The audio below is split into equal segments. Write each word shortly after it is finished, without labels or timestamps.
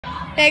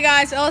Hey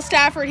guys, Ellis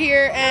Stafford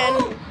here,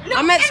 and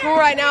I'm at school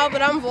right now,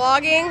 but I'm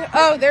vlogging.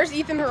 Oh, there's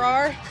Ethan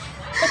Harrar.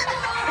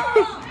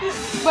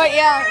 But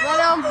yeah, right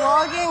now I'm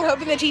vlogging,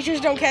 hoping the teachers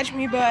don't catch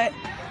me, but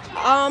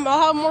I'll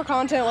have more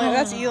content later.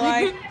 That's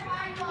Eli.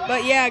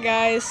 But yeah,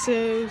 guys,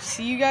 so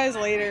see you guys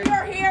later.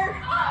 We're here.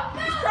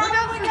 He's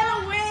probably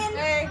gonna win.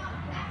 Hey.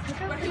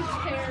 But who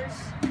cares?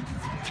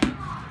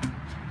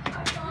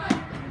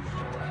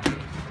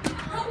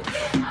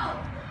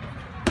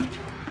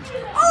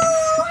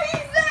 Oh,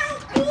 he's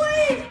out,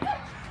 boy!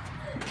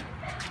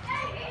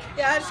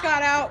 Yeah, I just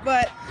got out,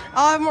 but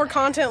I'll have more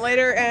content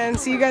later and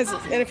see you guys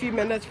in a few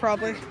minutes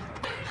probably.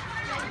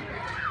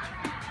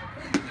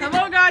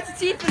 Hello guys,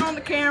 it's Ethan on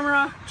the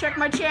camera. Check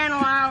my channel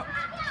out.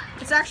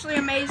 It's actually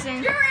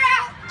amazing. You're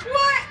out!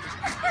 What?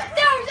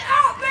 That was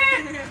out,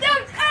 man! That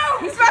was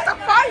out! He's about to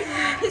fight!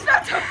 He's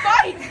about to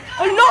fight!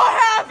 I'm not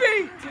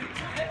happy!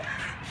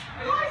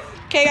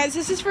 Okay guys,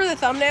 this is for the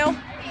thumbnail.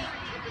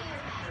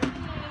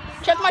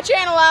 Check my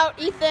channel out,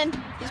 Ethan.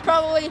 He's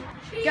probably...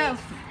 Go.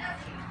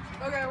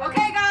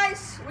 Okay,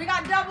 guys, we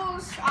got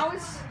doubles. I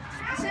was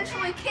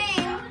essentially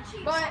king,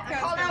 but I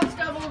called out was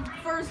double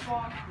first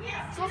ball.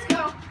 So let's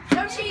go.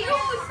 No cheat,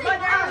 but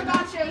there are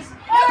gotchas.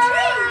 No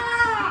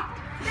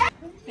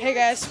cheat! Hey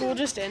guys, school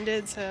just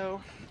ended,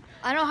 so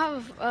I don't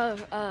have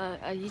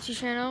a YouTube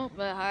channel,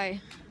 but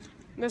hi.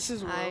 this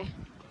is Will. Hi.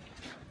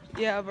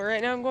 Yeah, but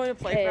right now I'm going to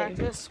play Hey.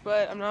 practice,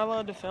 but I'm not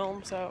allowed to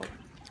film, so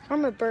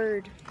I'm a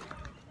bird.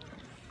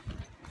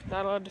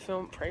 not allowed to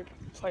film play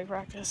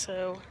practice,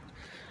 so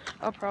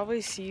I'll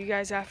probably see you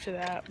guys after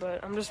that.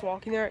 But I'm just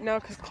walking there right now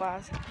because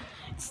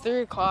it's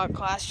 3 o'clock,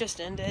 class just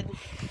ended,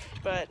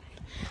 but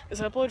this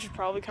upload should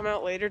probably come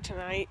out later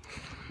tonight.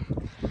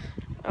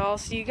 I'll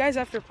see you guys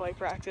after play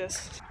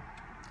practice.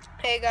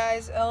 Hey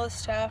guys, Ellis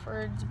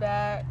Stafford's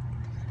back.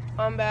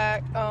 I'm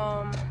back.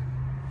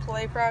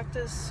 Play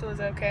practice was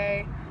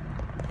okay.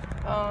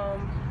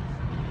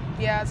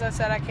 Yeah, as I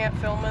said, I can't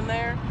film in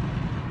there,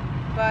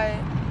 but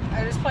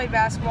I just played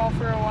basketball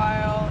for a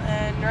while,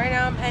 and right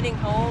now I'm heading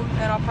home,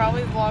 and I'll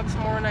probably vlog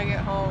some more when I get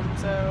home,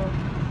 so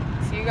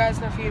see you guys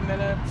in a few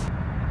minutes.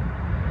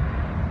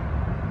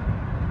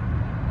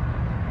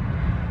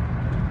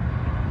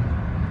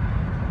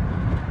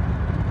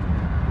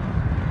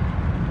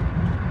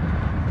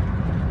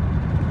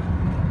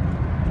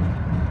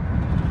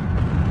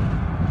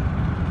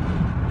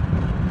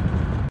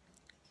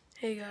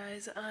 Hey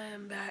guys, I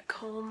am back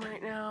home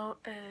right now,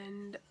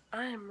 and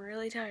I am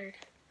really tired.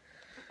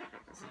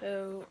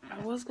 So I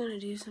was gonna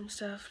do some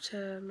stuff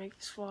to make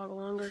this vlog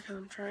longer because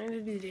I'm trying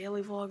to do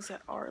daily vlogs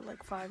that are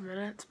like 5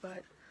 minutes,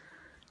 but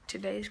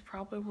today's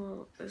probably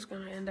is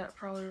gonna end up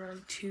probably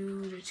around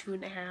 2 to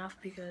 2.5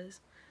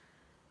 because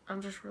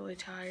I'm just really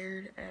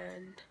tired,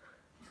 and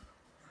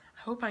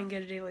I hope I can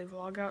get a daily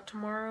vlog out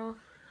tomorrow,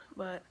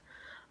 but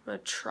I'm gonna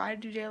try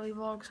to do daily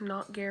vlogs,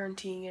 not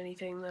guaranteeing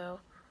anything though.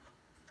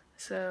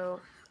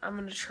 So I'm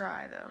gonna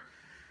try though.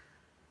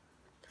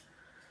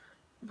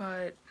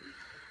 But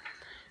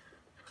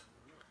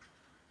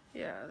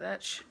yeah,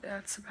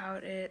 that's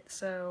about it.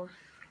 So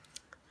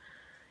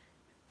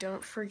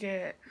don't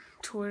forget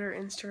Twitter,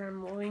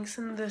 Instagram, links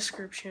in the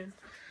description.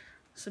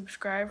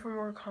 Subscribe for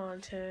more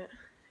content,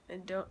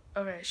 and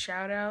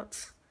shout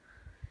outs: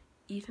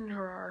 Ethan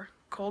Harrar,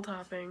 Cold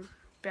Hopping,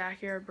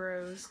 Backyard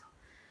Bros.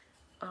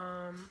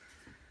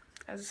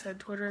 As I said,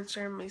 Twitter,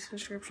 Instagram, links in the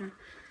description.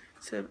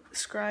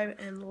 Subscribe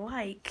and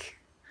like.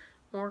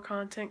 More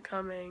content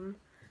coming,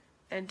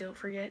 and don't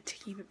forget to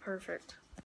keep it perfect.